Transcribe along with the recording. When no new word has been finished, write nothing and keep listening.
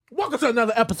Welcome to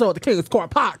another episode of the King's Court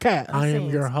Podcast. I am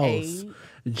your host,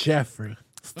 Jeffery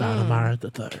Stoudermire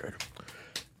III.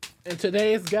 And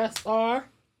today's guests are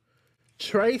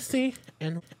Tracy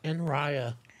and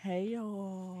Raya. Hey,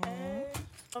 y'all. Hey.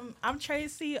 I'm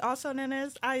Tracy, also known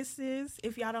as Isis.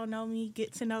 If y'all don't know me,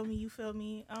 get to know me, you feel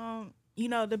me? You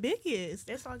know, the biggest.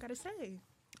 That's all I gotta say.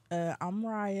 I'm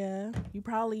Raya.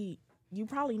 You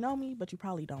probably know me, but you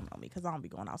probably don't know me because I don't be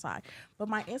going outside. But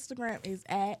my Instagram is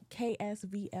at KSVLRIXH.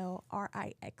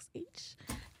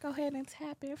 Go ahead and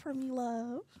tap in for me,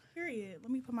 love. Period. Let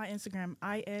me put my Instagram,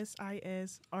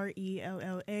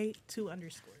 ISISRELLA 2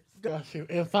 underscores. Got you.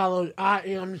 And follow I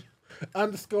am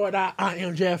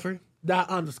Jeffery _. Dot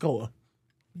underscore.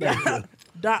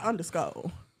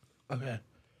 Okay.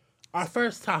 Our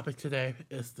first topic today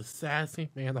is the sassy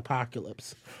man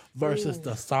apocalypse versus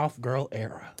the soft girl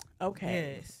era.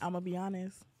 Okay. Yes. I'm going to be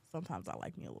honest. Sometimes I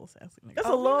like me a little sassy nigga. Just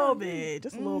a little bit.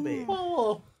 Just a little bit.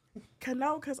 Oh.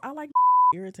 No, because I like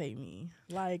irritate me.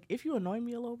 Like, if you annoy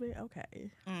me a little bit, okay.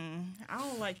 I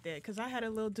don't like that because I had a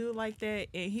little dude like that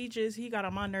and he got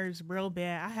on my nerves real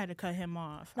bad. I had to cut him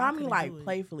off. No, I mean, like,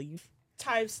 playfully.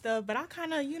 Type stuff, but I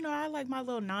kind of, I like my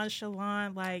little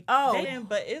nonchalant, like,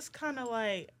 but it's kind of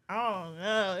like, I don't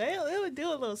know, it would do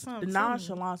a little something. The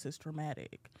nonchalance is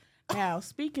traumatic. Now,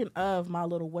 speaking of my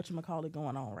little whatchamacallit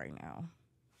going on right now.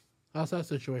 How's that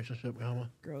situationship going?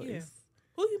 Girl, yeah.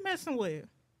 Who you messing with?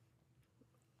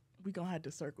 We gonna have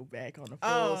to circle back on the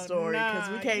full story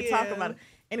because we can't talk about it.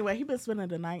 Anyway, he been spending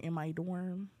the night in my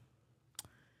dorm.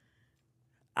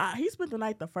 He spent the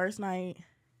night the first night.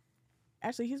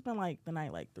 Actually, he's been like the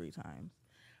night like 3 times.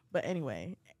 But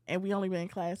anyway, and we only been in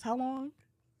class how long?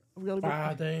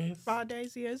 5 days. 5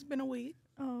 days, yeah. It's been a week.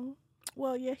 Oh,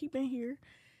 well, yeah, he been here.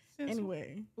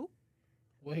 Anyway.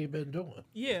 What he been doing?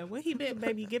 Yeah, what he been,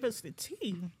 baby? Give us the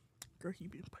tea. Girl, he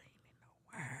been putting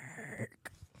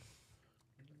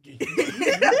in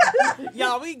the work.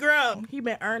 Y'all, we grown. He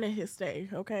been earning his stay,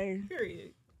 okay?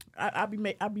 Period. I be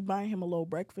buying him a little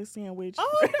breakfast sandwich.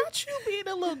 Oh, not you being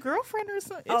a little girlfriend or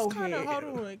something. It's kind of hold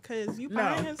on, because you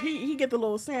buying him. He get the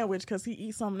little sandwich because he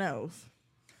eats something else.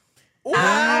 Ooh. Come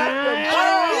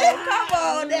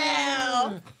on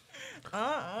now.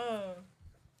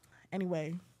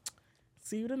 Anyway,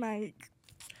 see you tonight.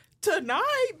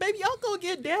 Tonight, baby, y'all gonna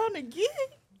get down again.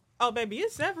 Oh, baby,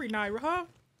 it's every night, huh?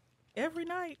 Every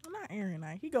night? Not every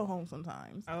night. He go home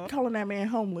sometimes. Calling that man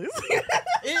homeless.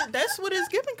 That's what it's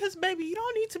giving, because, baby, you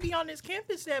don't need to be on this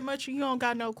campus that much and you don't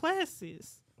got no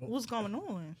classes. What's going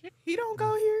on? He don't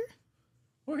go here?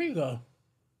 Where he go?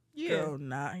 Yeah. Girl,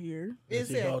 not here. Does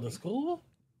he go to school?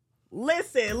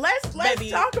 Listen, let's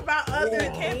talk about other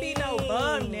things. Can't be no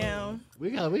bum now.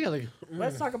 We gotta.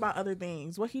 Let's talk about other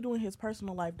things. What he do in his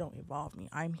personal life don't involve me.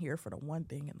 I'm here for the one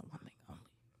thing and the one thing only.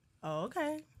 Oh,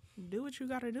 okay. Do what you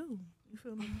gotta do. You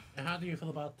feel me? And how do you feel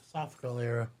about the soft girl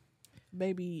era?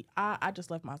 Baby, I just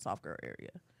left my soft girl area.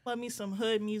 Love me some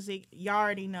hood music. Y'all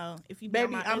already know. If you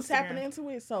baby, I'm tapping into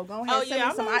it. So go ahead. Oh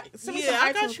yeah, send me some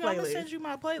I got you. playlist. I'm gonna send you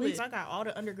my playlist. I got all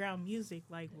the underground music.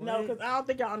 Like what? No, because I don't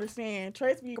think y'all understand.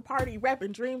 Tracy be party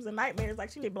rapping dreams and nightmares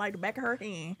like she did like the back of her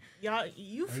hand. Y'all,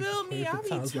 you feel me? I be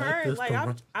turned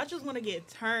I just want to get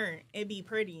turned and be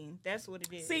pretty. That's what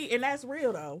it is. See, and that's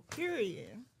real though.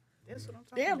 Period. That's what I'm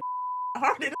talking about.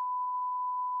 Hard.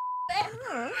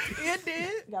 It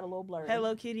did. Got a little blur.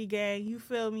 Hello Kitty gang, you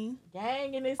feel me?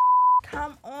 Gang in this.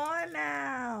 Come on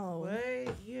now.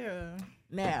 What? Yeah.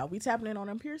 Now we tapping in on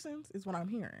them piercings is what I'm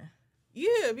hearing.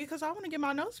 Yeah, because I want to get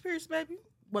my nose pierced, baby.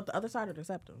 What, the other side of the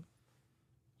septum?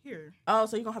 Here. Oh,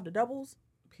 so you gonna have the doubles?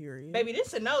 Period. Baby,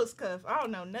 this a nose cuff. I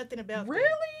don't know nothing about really?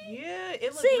 That. Yeah,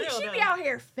 it looks real. See, she though. be out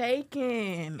here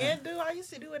faking. And dude, I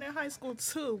used to do it in high school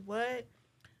too. What?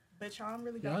 But y'all don't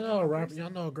really got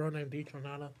Y'all know a girl named D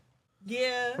Tornado?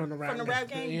 Yeah, from the rap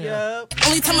game. Yeah. Yup.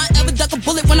 Only time I ever duck a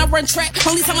bullet when I run track.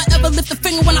 Only time I ever lift a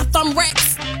finger when I thumb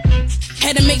racks.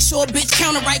 Had to make sure a bitch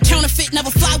counter right. Counterfeit never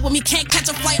fly with me. Can't catch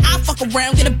a flight. I fuck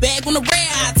around, get a bag on the red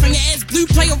eye. Turn your ass blue,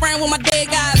 play around with my dead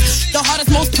guys. The hardest,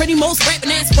 most pretty, most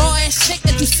rapping ass raw ass shit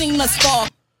that you seen thus far.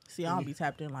 See, I don't be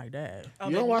tapped in like that.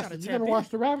 You never watch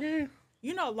the rap game?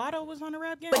 You know Lotto was on the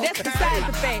rap game? But that's besides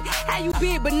the fact. How you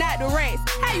big but not the rest?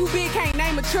 How you big can't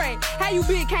name a track? How you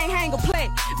big can't hang a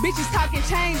plate? Bitches talking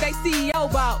change, they CEO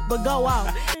about, but go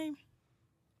out.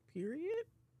 Period.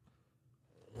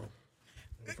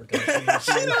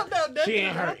 She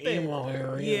in her emo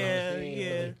era.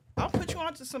 Yeah. I'll put you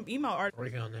onto some emo art.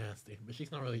 Rico Nasty, but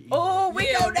she's not really emo. Oh,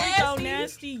 Rico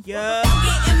Nasty. Yeah.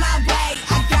 Get in my way,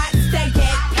 I got to stay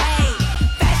get paid.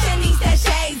 Fashionista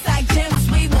shades like gems,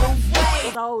 we move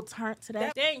way. So turn to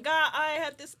that. Thank God I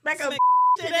had this back up.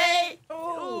 today.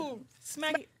 Ooh,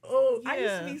 smack. Oh, Yeah. I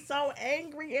used to be so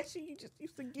angry, and she just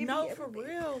used to give me No, everything. for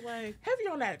real. Like, Heavy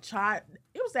on that child.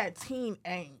 It was that teen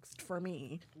angst for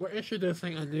me. We're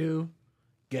introducing a new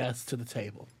guest to the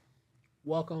table.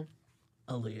 Welcome,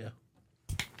 Aaliyah.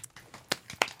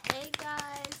 Hey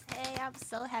guys, hey, I'm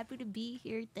so happy to be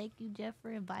here. Thank you, Jeff,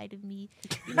 for inviting me.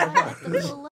 You know, I like to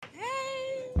pull up.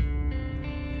 Hey.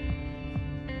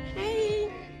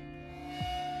 Hey.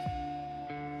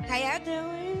 How y'all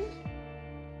doing?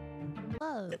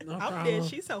 Love. No I'm problem. dead.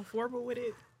 She's so formal with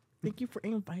it. Thank you for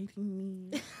inviting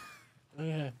me.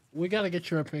 Okay, we got to get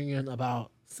your opinion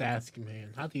about Sassy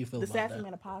Man. How do you feel The about Sassy that?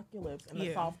 Man apocalypse and the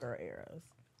Yeah. soft girl eras.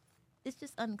 It's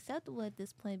just unacceptable at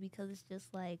this point because it's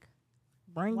just like,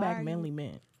 Bring Why back are manly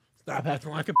men. Stop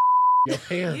acting like a your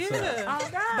pants up. Yeah. Oh,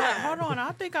 God. But hold on,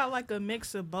 I think I like a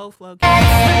mix of both, low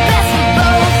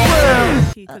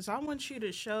because I want you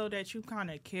to show that you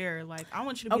kind of care. Like, I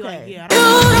want you to be like, Okay. yeah,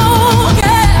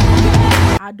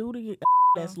 I I do the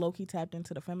that's low key tapped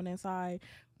into the feminine side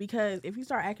because if you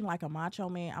start acting like a macho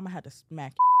man, I'm gonna have to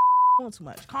smack you. Doing too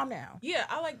much. Calm down. yeah,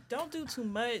 I like don't do too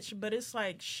much, but it's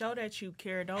like show that you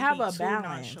care. Don't Have be a too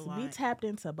balance. nonchalant. Be tapped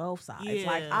into both sides, Yeah.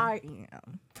 like I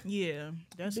am. Yeah,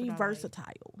 that's Be what I like.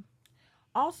 versatile.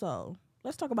 Also,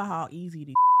 let's talk about how easy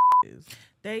these is,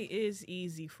 They is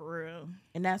easy for real.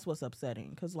 and that's what's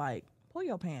upsetting. Cause like, pull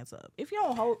your pants up. If you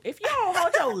don't hold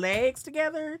your legs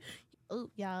together, oh,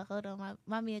 y'all, hold on.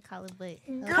 My man calling, but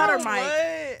Cut her mic.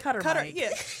 What? Cut her mic. Yeah,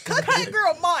 cut that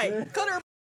girl mic. Cut her.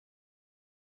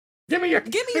 Give me your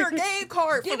game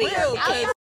card for real.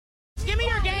 Give me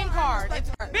your game card.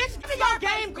 Bitch, give me your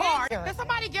game card. Can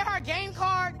somebody get her game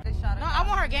card? No, I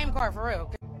want her game card for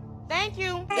real. Thank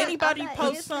you. Anybody I'm not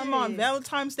post something on interested.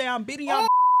 Valentine's Day, I'm beating y'all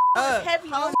up.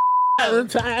 heavy on.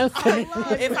 Valentine's Day.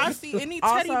 If I see any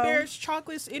teddy Also- bears,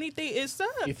 chocolates, anything, it's up.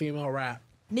 You female rap.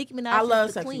 Nicki Minaj I is love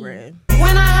the Sexy queen. Red.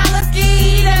 When I holla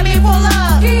ski, let me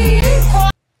pull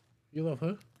up. You love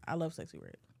her? I love Sexy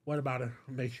Red. What about her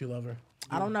makes you love her?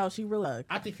 I don't know. She really.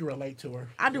 I think you relate to her.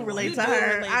 I do relate You to do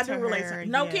her. relate I to do relate to her, her.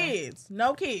 No yeah. kids.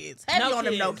 No kids. Heavy on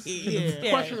them. No kids. Yeah.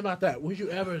 Question about that. Would you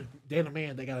ever date a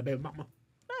man that got a baby mama?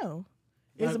 No.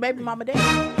 Is Like- the baby mama dead?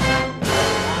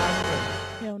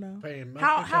 Hell no. Paying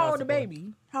How old the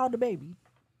baby? How old the baby?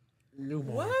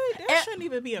 Newborn. What? That shouldn't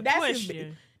even be a That's his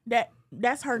question.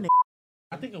 That's her nigga.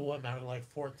 I think it would matter. Like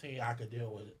 14, I could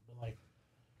deal with it. But like,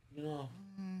 you know,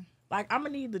 Like, I'm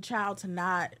gonna need the child to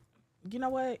not. You know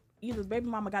what? Either the baby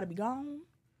mama got to be gone,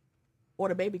 or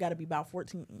the baby got to be about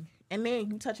 14. And then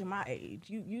you touching my age.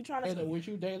 You trying hey, to. would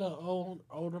you date an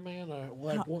older man or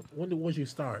like when would you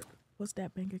start? What's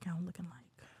that bank account looking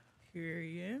like?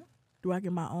 Period. Do I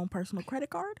get my own personal credit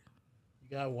card?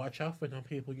 You gotta watch out for them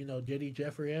people. You know, Diddy,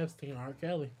 Jeffrey Epstein, R.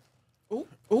 Kelly. Ooh,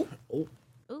 ooh. Oh,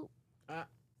 Ooh. I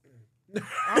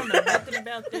don't know nothing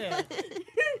about that.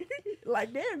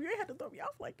 Like, damn, you ain't had to throw me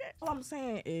off like that. All I'm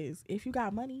saying is, if you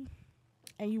got money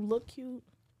and you look cute,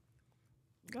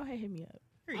 go ahead, hit me up.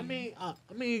 I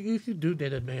mean, you should do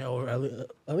date a man or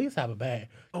at least have a bag.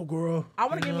 Oh, girl, I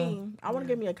want to you give know, me,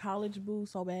 get me a college boo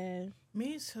so bad.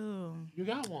 Me too. You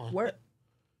got one. Where?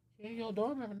 You ain't your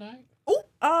dorm every night.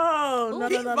 Oh, no,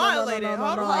 He no, no, violated. no, no,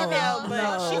 Hold no, on no, now,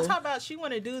 but no. she talking about she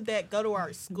want to do that. Go to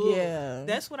our school. Yeah.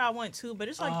 That's what I want too. But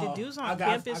it's like the dudes on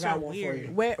campus I got are one for weird.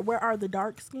 you. Where are the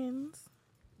dark skins?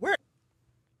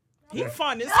 He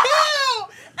fun as hell.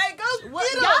 Hey, go What?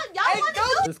 get him. Y'all Hey, want to go.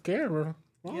 do? This camera.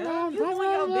 Yeah, you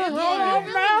doing your big Yeah, one.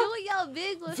 you really doing y'all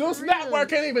big one. Juice for Network real.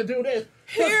 can't even do this.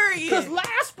 Period. Because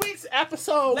last week's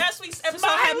episode. Last week's episode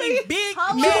had me Smiley. big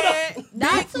Hold mad. on.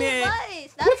 Not Big too mad. much.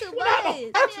 Not too much. I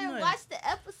too didn't much. watch the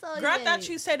episode Girl, I yet. thought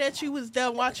you said that you was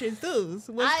done watching Thus.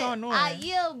 What's going on? I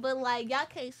am, but like y'all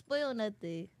can't spoil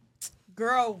nothing.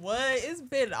 Girl, what? It's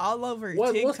been all over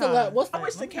What's TikTok. I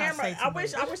wish the Let me not camera. say too I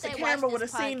wish much. the They camera watch would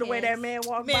have this seen the way that podcast. man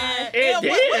walked Man, by. It and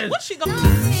did. what she gonna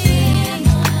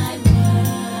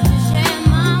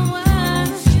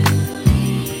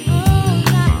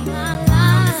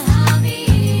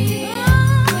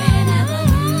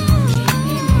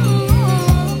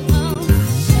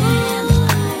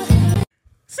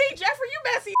See, Jeffrey, you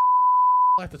messy.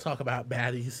 I like to talk about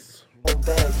baddies. Top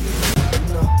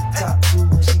two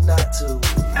when she not two.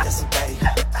 That's a baby.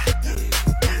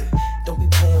 Don't be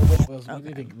playing with. Well,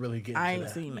 we need to really get into I ain't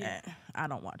that. seen that. I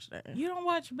don't watch that. You don't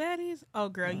watch baddies? Oh,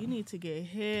 girl, you need to get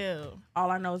hell.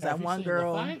 All I know is Have that you one seen the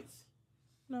girl. fights?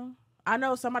 No, I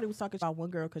know somebody was talking about one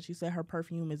girl because she said her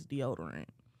perfume is deodorant.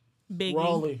 Biggie.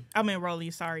 Rolly. I mean,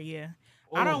 Rolly, sorry, yeah.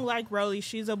 I don't like Rolly.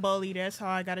 She's a bully. That's all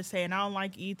I gotta say. And I don't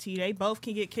like E.T. They both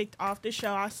can get kicked off the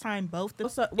show. I signed both.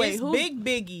 Wait, who? Big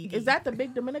Biggie. Is that the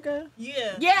Big Dominica?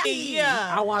 Yeah.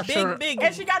 Yeah. I watched her. Big Biggie.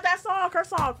 And she got that song. Her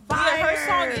song fire. Yeah,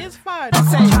 her song is fire.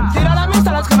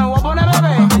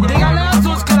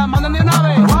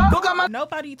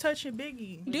 Nobody touching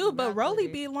Biggie. Dude, but Rolly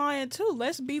be lying too.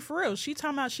 Let's be for real. She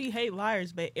talking about she hate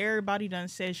liars, but everybody done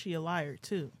said she a liar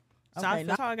too. So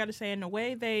that's all I gotta say. And the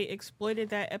way they exploited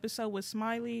that episode with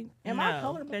Smiley,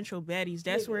 Central Baddies,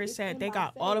 that's where it said they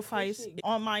got all the fights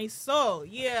on my soul.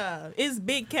 Yeah, it's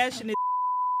Big Cash and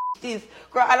Is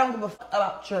girl, I don't give a fuck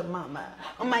about your mama.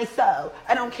 On my soul,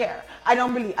 I don't care. I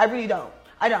really don't.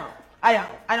 I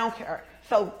don't care.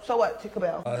 So what,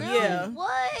 Tinkerbell? yeah.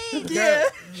 What? Yeah.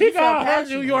 She got her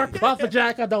New York puffer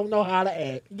jack. I don't know how to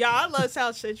act. Y'all, I love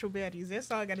South Central Baddies.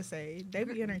 That's all I gotta say. They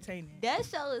be entertaining. That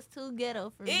show is too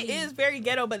ghetto for me. It is very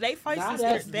ghetto, but they fight Nah, I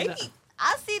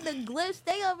see the glitch.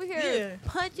 They over here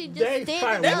punching, just They standing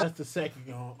probably up. that's the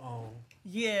second on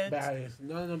baddies.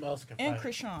 None of them else can And fight.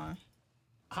 Krishan.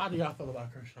 How do y'all feel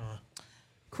about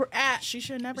Krishan? She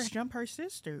should never jump her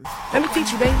sister. Let me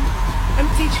teach you, baby.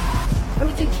 Let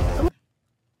me teach you.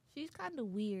 She's kind of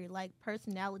weird, like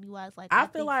personality-wise. Like I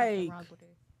think feel something like wrong with her.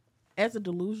 as a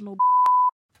delusional,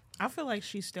 I feel like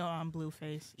she's still on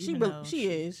Blueface. she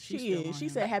is. She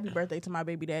said happy birthday to my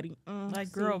baby daddy.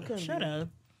 Like, girl, shut up.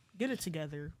 Get it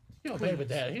together. Your baby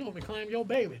daddy. He don't be claiming your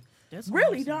baby. That's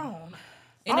Really don't.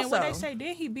 And Also, then when they say,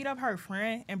 did he beat up her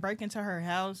friend and break into her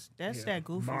house? That's that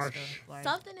goofy stuff. Like,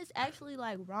 Something is actually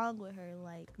like wrong with her.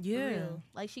 Like, for real.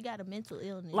 Like she got a mental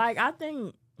illness. like I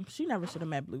think she never should have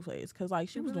met Blueface because like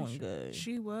she was doing good.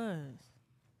 She was.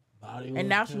 And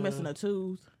now she missing a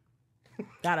tooth.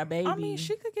 Got a baby. I mean,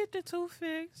 she could get the tooth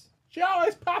fixed. She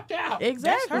always popped out.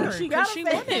 Exactly. That's her. She got she a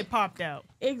wanted it popped out.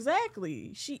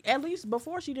 Exactly. She at least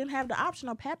before she didn't have the option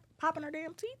of popping her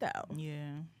damn teeth out.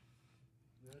 Yeah.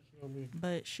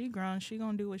 But she grown. She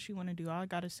gonna do what she want to do. All I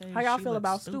gotta say. How y'all she feel looks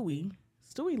about stupid. Stewie?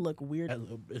 Stewie look weird.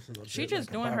 She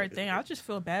just doing her thing. I just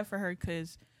feel bad for her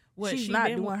because she's not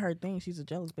doing her thing. She's a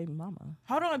jealous baby mama.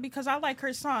 Hold on, because I like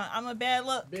her song. I'm a bad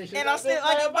look, Bitch, and I'm still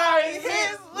like a Barbie.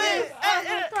 His lips.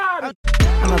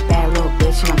 I'm a bad little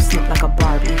bitch and I'm slick like a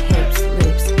Barbie. Hips,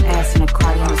 lips, ass in a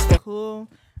cardi on the stick. Cool.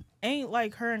 Ain't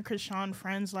like her and Krishan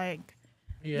friends. Like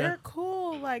they're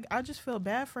cool. Like I just feel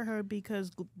bad for her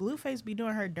because Blueface be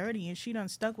doing her dirty, and she done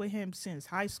stuck with him since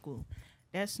high school.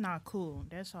 That's not cool.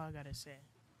 That's all I gotta say.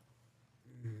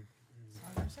 That's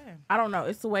all I gotta say. I don't know.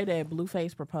 It's the way that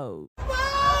Blueface proposed.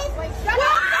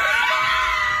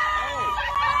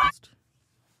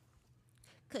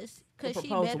 Cause The she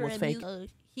proposal better was at fake. music.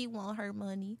 He want her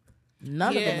money. None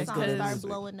of them Yeah, is Song good at start music.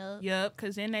 blowing up. Yep,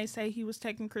 because then they say he was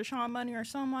taking Krishan money or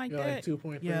something like that. Like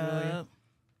 2.3 million.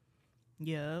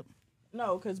 Yep.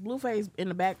 No, because Blueface in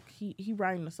the back, he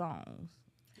writing the songs.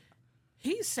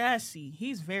 He's sassy.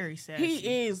 He's very sassy.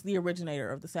 He is the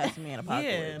originator of the Sassy Man Yeah,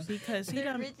 apocalypse. because he The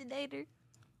done. originator.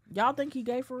 Y'all think he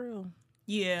gay for real?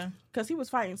 Yeah. Because he was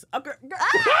fighting.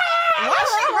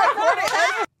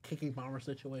 Keke Palmer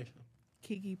situation.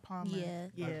 Keke Palmer. Yeah.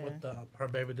 Yeah. Like with her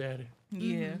baby daddy.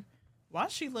 Yeah. Why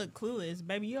she look clueless?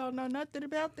 Baby, you all know nothing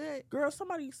about that? Girl,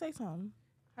 somebody say something.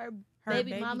 Her Her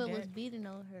baby baby mama dad- was beating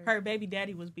on her. Her baby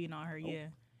daddy was beating on her, yeah.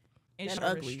 And That's she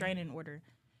was ugly. restraining order.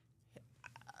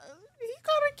 He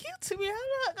kind of cute to me. I'm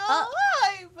not gonna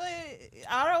lie,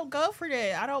 but I don't go for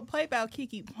that. I don't play about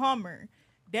Keke Palmer.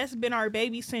 That's been our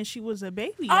baby since she was a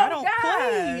baby. I don't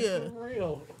play. For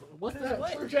real. What's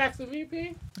that? True Jackson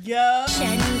VP? Yeah.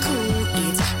 Shining cool,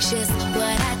 it's just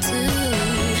what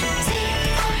I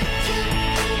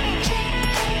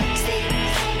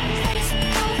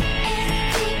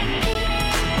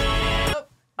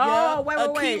Oh, wait.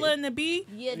 Aquila and the Bee.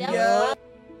 Yeah, that Yeah.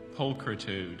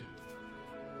 Pulchritude.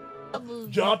 was a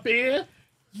movie. Jump in.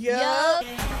 Yeah.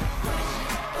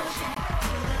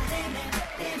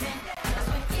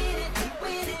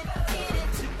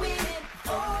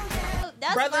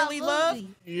 That's Brotherly my Love. movie.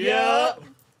 Yeah.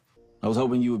 I was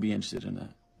hoping you would be interested in that.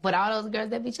 With all those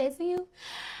girls that be chasing you,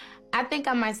 I think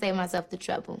I might save myself the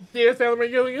trouble. Dear Sailor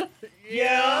Reunion.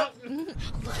 Yeah.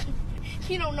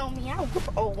 You don't know me. I don't give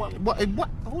an old woman. What?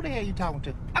 Who the hell you talking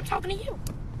to? I'm talking to you.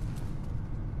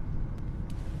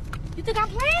 You think I'm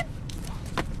playing?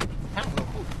 I don't know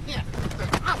who. Yeah.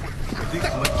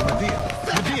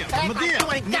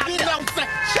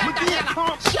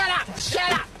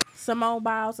 Shut up. Simone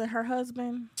Biles and her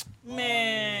husband.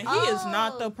 Man, he is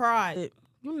not the prize.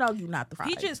 You know you're not the prize.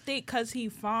 He just think because he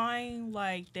fine,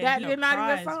 like that. that he you're a not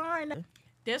prize. even fine.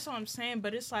 That's what I'm saying.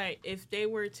 But it's like if they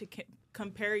were to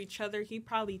compare each other, he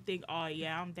probably think, oh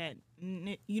yeah, I'm that,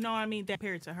 you know what I mean, that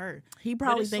compared to her. He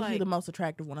probably think he's the most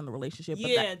attractive one in the relationship.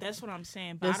 Yeah, that's what I'm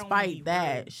saying. But despite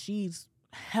that, she's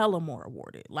hella more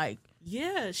awarded. Like,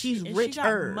 yeah, she's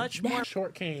richer. Much more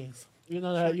short kings. You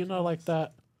know that. You know, like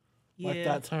that. Yeah. Like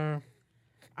that term.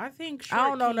 I think I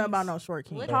don't know nothing about no short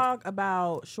king. Talk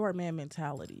about short man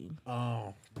mentality.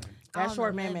 Oh, that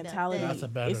short man mentality. That's a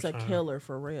better it's a term. Killer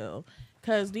for real.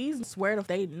 Cause these swear if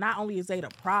they not only is they the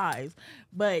prize,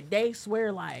 but they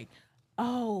swear like,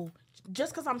 oh,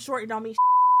 just cause I'm short, it don't mean.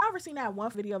 I ever seen that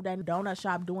one video of that donut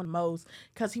shop doing most?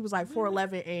 Cause he was like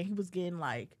 4'11" and he was getting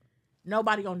like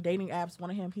nobody on dating apps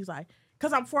wanted him. He's like,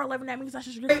 cause I'm 4'11", that means I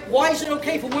should. Why is it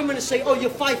okay for women to say, oh, you're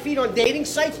 5 feet on dating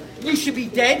sites? You should be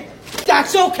dead.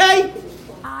 That's okay.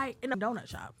 In a donut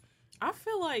shop. I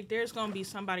feel like there's gonna be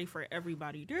somebody for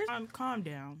everybody. Calm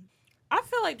down. I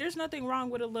feel like there's nothing wrong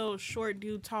with a little short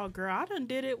dude, tall girl. I done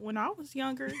did it when I was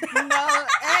younger. No,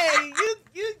 hey,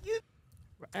 you.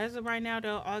 As of right now,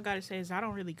 though, all I gotta say is I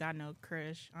don't really got no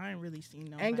crush. I ain't really seen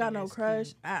no. Ain't got no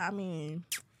crush. I mean,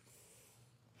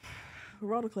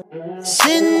 roll the clip.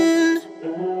 Sin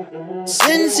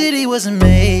City wasn't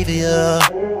made for you.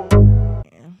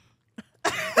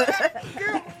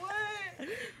 Girl, what?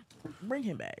 Bring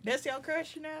him back. That's your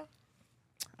crush now?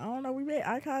 I don't know. We made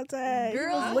eye contact.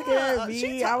 Girl, he was looking at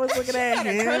me. I was looking at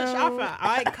him. Crush off of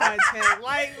eye contact.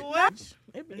 Like what?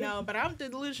 No, but I'm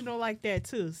delusional like that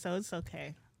too, so it's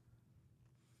okay.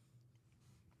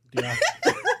 Yeah.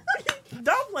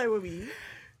 Don't play with me.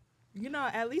 You know,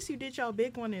 at least you did your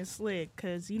big one in slick,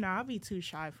 cause you know I'll be too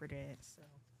shy for that. So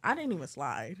I didn't even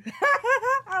slide.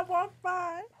 I walked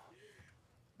by.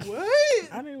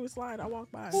 What? I didn't even slide. I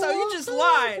walked by. So you just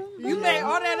lied. You made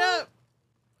all that up.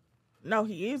 No,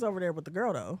 he is over there with the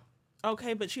girl though.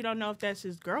 Okay, but you don't know if that's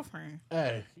his girlfriend.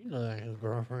 Hey, you know that ain't his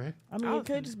girlfriend. I mean, it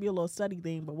could just be a little study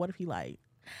thing, but what if he like?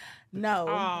 No,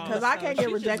 because I can't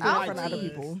get rejected in front of other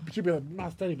people. She be like, my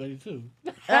study buddy too.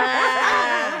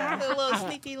 A little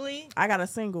sneaky link. I got a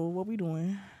single. What we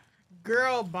doing?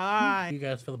 Girl, bye. How do you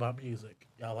guys feel about music?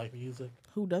 Y'all like music?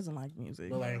 Who doesn't like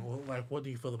music? But what do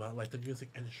you feel about like the music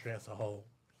industry as a whole?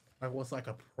 Like, what's like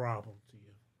a problem to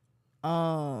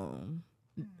you?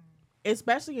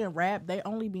 Especially in rap, they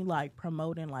only be like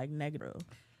promoting like negative.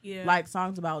 Yeah. Like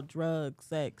songs about drugs,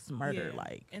 sex, murder,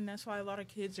 like. And that's why a lot of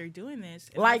kids are doing this.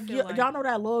 Like, y'all know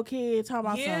that little kid talking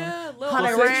about some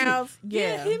 100 rounds?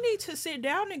 Yeah, he needs to sit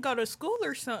down and go to school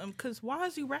or something, because why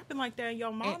is he rapping like that?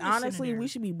 Your mom and honestly, we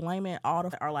should be blaming all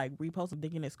the are like reposting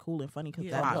thinking it's cool and funny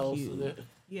because that's not cute.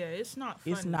 Yeah, it's not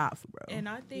funny. It's not, bro. And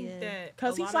I think that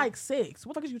because he's like 6.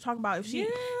 What the fuck is you talking about? If he's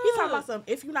talking about some,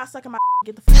 if you're not sucking my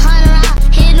get the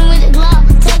hit him with the glove,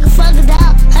 take a fucking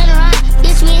down,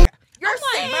 bitch me. You're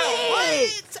like,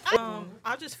 what?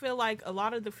 I just feel like a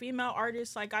lot of the female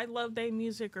artists, like I love their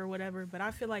music or whatever, but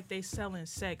I feel like they selling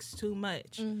sex too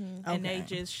much, and they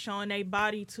just showing their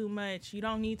body too much. You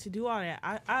don't need to do all that.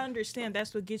 I understand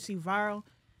that's what gets you viral,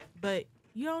 but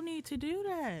you don't need to do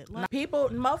that. Like, people,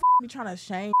 motherfuckers be trying to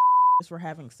shame for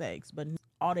having sex, but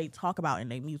all they talk about in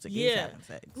their music is having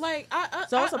sex. Like,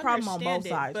 so it's a problem on both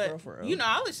sides, for real. You know,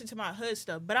 I listen to my hood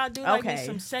stuff, but I do like me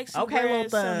some sexy rap,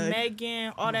 some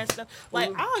Megan, all that stuff.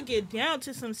 Like, I'll get down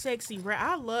to some sexy rap.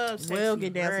 I love sexy rap.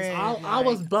 Get down to some I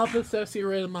was bumping sexy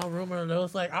red in my room, and it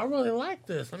was like, I really like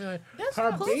this. I mean, like,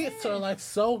 her beats are like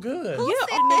so good. All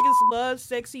niggas love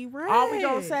sexy rap. All we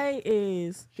gonna say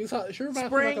is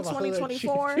spring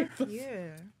 2024. Yeah.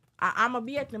 I'm gonna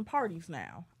be at them parties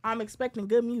now. I'm expecting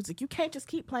good music. You can't just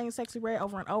keep playing Sexy Red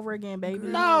over and over again, baby.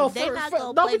 No,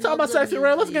 don't be talking about Sexy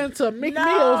Red. Let's get into Meek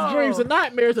Mill's Dreams and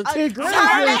Nightmares and T Grizzly's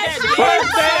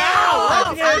Birthday Out.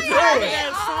 Let's get into it.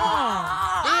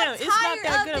 Damn, it's not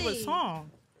that good of a song.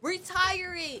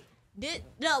 Retire it.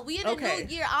 No, we in a new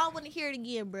year. I don't want to hear it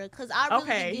again, bro. Because I really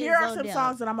okay. Here are some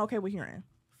songs that I'm okay with hearing.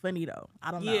 Finito. I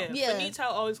don't know. Yeah. Finito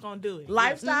always gonna do it.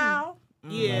 Lifestyle.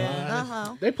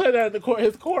 Yeah. They play that in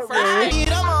his courtroom.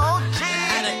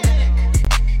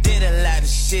 Did a lot of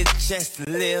shit just to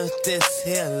live this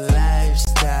here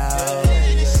lifestyle.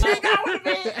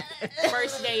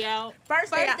 First day out.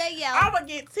 First day out. I'm gonna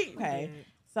get tea. Okay.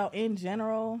 So in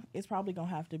general, it's probably gonna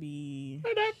have to be.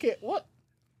 Where that kid? What?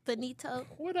 Finito.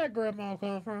 Where that grandma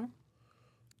come from?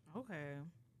 Okay.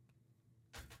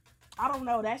 I don't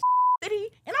know that city,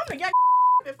 and I'm the young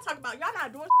to talk about y'all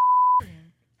not doing.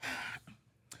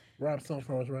 Rap song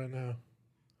for us right now.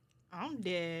 I'm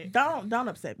dead. Don't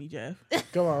upset me, Jeff.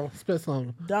 Come on, spit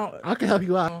something. Don't. I can help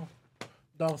you out.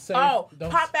 Don't say. Don't.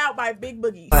 Pop Out by Big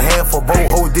Boogie. A half a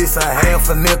boat, hold this, a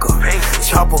half a nickel.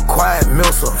 Chopper quiet,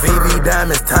 Milsa. VV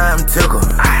Diamonds, time tickle.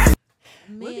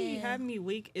 What be having me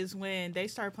weak is when they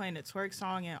start playing the twerk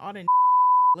song and all the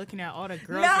looking at all the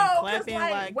girls No, and 'cause, clapping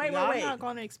like, wait, y'all wait. not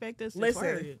gonna expect us to Listen,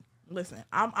 twerk. listen.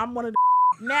 I'm one of the.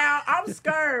 Now I'm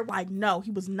scared. Like, no,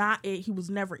 he was not it. He was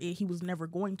never it. He was never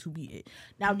going to be it.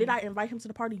 Now, did I invite him to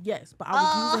the party? Yes, but I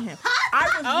was using him. I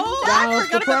was I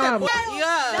using forgot him. about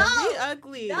that. Yeah, No, he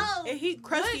ugly. no. And he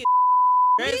crusty.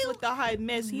 Dreads look the high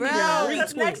mess. He need Bro. a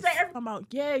Because next retwist. day, I'm about,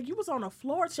 yeah, you was on the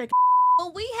floor checking.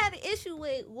 What we had an issue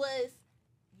with was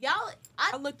y'all.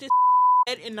 I looked this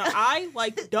in the eye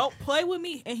like, don't play with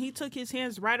me, and he took his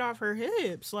hands right off her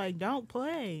hips. Like, don't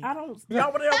play. I don't.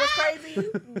 Y'all wanna know what's crazy?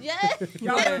 Yes.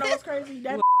 Y'all wanna know what's crazy?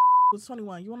 That was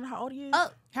 21. You wanna know how old he is?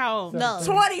 How old? No.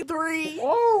 23.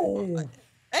 Oh.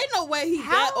 Ain't no way he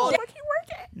How that old. old? He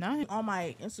work at? No. On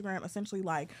my Instagram, essentially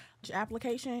like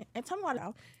application, and tell me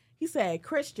what he said.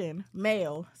 Christian,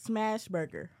 male, smash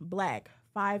burger, black,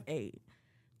 5'8",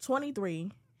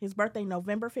 23. His birthday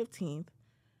November 15th.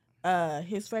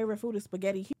 His favorite food is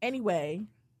spaghetti. Anyway,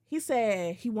 he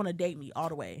said he want to date me all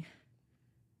the way.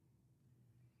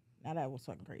 Now that was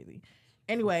fucking crazy.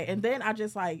 Anyway, and then I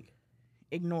just like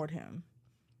ignored him.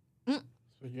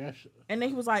 And then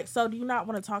he was like, "So do you not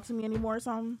want to talk to me anymore or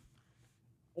something?"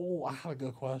 Oh, I had a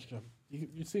good question.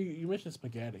 You see, you mentioned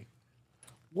spaghetti.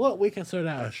 What we consider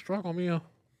that a struggle meal?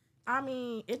 I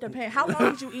mean, it depends. How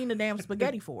long did you eating the damn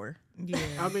spaghetti for? Yeah.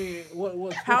 I mean,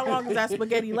 what? How long is that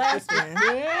spaghetti lasting?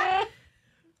 Yeah.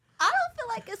 I don't feel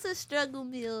like it's a struggle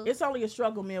meal. It's only a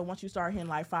struggle meal once you start hitting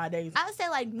like 5 days. I would say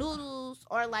like noodles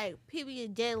or like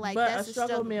PB&J. Like but that's a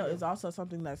struggle meal is also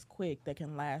something that's quick that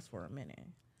can last for a minute.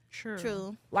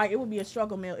 True. Like it would be a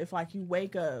struggle meal if like you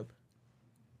wake up,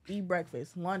 eat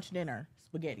breakfast, lunch, dinner,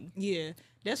 spaghetti. Yeah,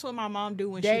 that's what my mom do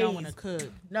when she Days. don't want to cook.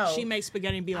 No. She makes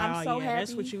spaghetti and be like, I'm so yeah,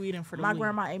 that's happy what you eating for the My week.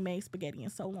 grandma ain't made spaghetti in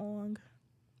so long.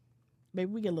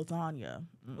 Baby, we get lasagna.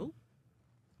 Ooh.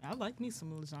 I like me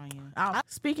some lasagna.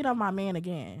 Speaking of my man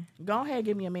again, go ahead and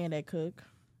give me a man that cook.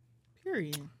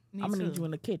 Period. Me I'm gonna too. need you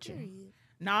in the kitchen.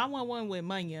 No, I want one with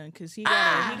Munya because he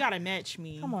gotta match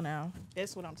me. Come on now.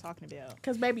 That's what I'm talking about.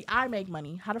 Cause baby, I make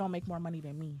money. How do I make more money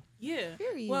than me? Yeah.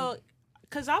 Period. Well,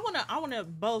 cause I wanna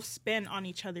both spend on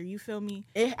each other. You feel me?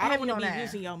 It I don't heavy wanna on be that.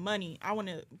 using your money.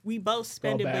 We both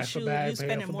spend Go it, bag but for you bag,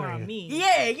 spending bag for more on bag. me.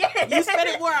 Yeah. You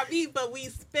spending more on me, but we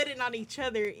spending on each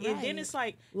other, and then it's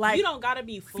like you don't gotta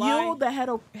be fly. Fuel the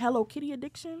Hello Kitty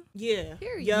addiction. Yeah.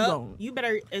 Period. Yup. You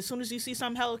better, as soon as you see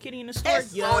some Hello Kitty in the store,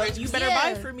 you better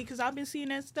buy it for me because I've been seeing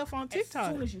that stuff on TikTok.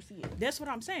 As soon as you see it. That's what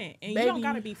I'm saying. And Baby. you don't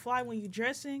gotta be fly when you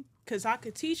dressing because I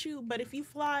could teach you, but if you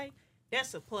fly,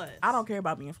 that's a plus. I don't care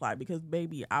about being fly because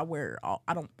baby, I wear all.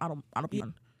 I don't be.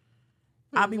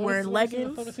 I be wearing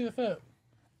leggings.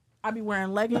 I be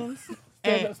wearing leggings.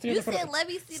 You said let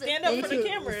me see Stand up for the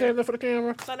camera. Stand up for the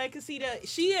camera. So they can see that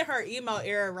she in her emo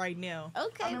era right now.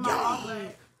 Okay.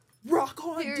 Rock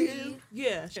on, Period. dude.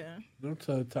 Yeah. Them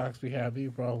TikToks be have me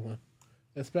rolling.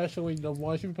 Especially the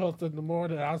ones you post in the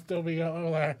morning, I'll still be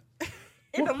like...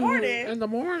 In the morning? In the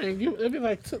morning. It'd be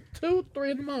like 2,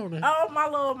 3 in the morning. Oh,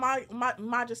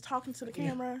 my just talking to the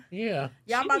camera. Yeah.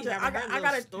 Yeah, I'm about to. I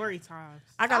gotta story times.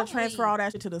 I gotta transfer all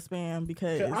that shit to the spam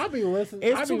because I'll be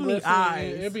listening. It's too many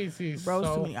eyes. It be bro,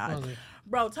 so too many eyes. funny.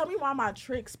 Bro, tell me why my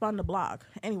trick spun the block.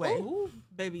 Anyway, Ooh,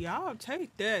 baby, I'll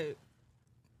take that.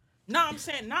 No, I'm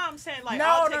saying like No,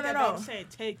 I'll take no, that. no. But I'm saying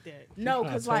take that. no,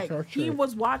 because like he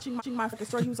was watching my fucking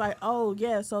story. He was like, "Oh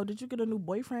yeah, so did you get a new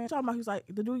boyfriend?" Talking about, he was like,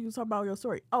 "The dude you was talking about your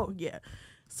story." Oh yeah,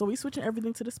 so we switching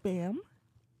everything to the spam.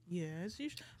 Yes,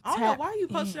 I don't know why you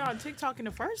posted on TikTok in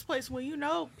the first place when you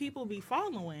know people be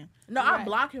following. No, I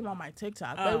blocked him on my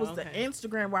TikTok, but it was the okay.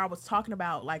 Instagram where I was talking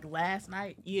about like last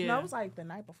night. Yeah, no, it was like the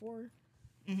night before.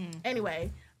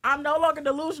 Anyway, I'm no longer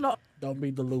delusional. Don't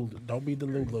be delulu. Don't be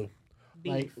delulu.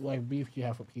 Like beef you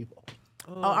have for people.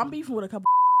 Oh, I'm beefing with a couple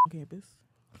on campus.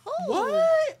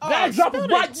 What? That drop it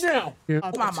right now.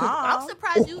 My mom. I'm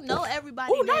surprised you know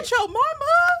everybody. Oh, not your mama.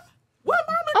 What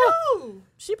mama do?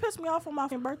 She pissed me off on my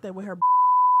fucking birthday with her.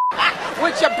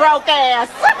 With your broke ass.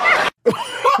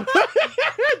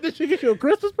 Did she get you a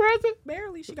Christmas present?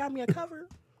 Barely. She got me a cover.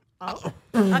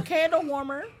 A candle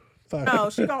warmer. No,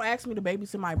 she gonna ask me to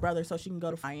babysit my brother so she can go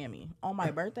to Miami on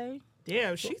my birthday.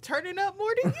 Damn, she turning up more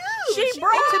than you. She needs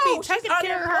to be taking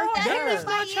care of her. Damn, it's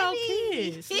not your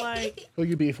kids. Like, who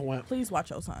you beefing with? Please watch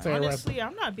your son. Honestly,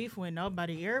 I'm not beefing with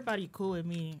nobody. Everybody cool with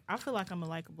me. I feel like I'm a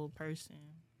likable person.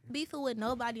 Beefing with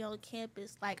nobody on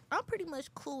campus. Like, I'm pretty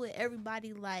much cool with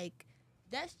everybody. Like,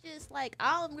 that's just like,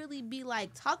 I don't really be like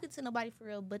talking to nobody for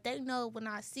real, but they know when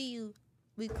I see you,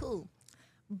 we cool.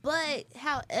 But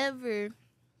however,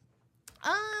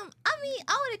 I mean,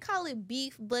 I wouldn't call it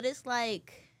beef, but it's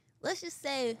like, let's just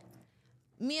say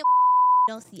me and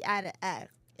don't see eye to eye.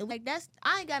 And like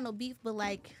I ain't got no beef, but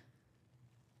like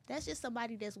that's just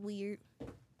somebody that's weird.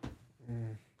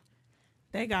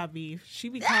 They got beef. She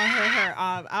be calling her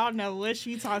I don't know what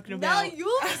she talking about. No,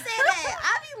 you say that.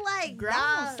 I be like, girl,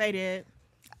 I don't say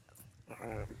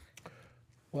that.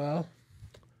 Well,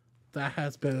 that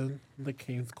has been the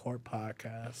King's Court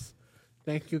podcast.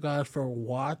 Thank you guys for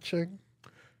watching.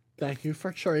 Thank you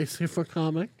for Tracy for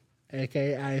coming,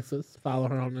 aka Isis. Follow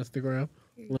her on Instagram.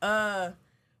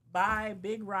 Bye,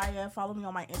 Big Raya. Follow me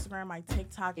on my Instagram, my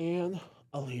TikTok, and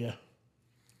Aaliyah.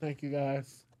 Thank you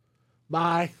guys.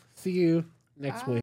 Bye. See you next week.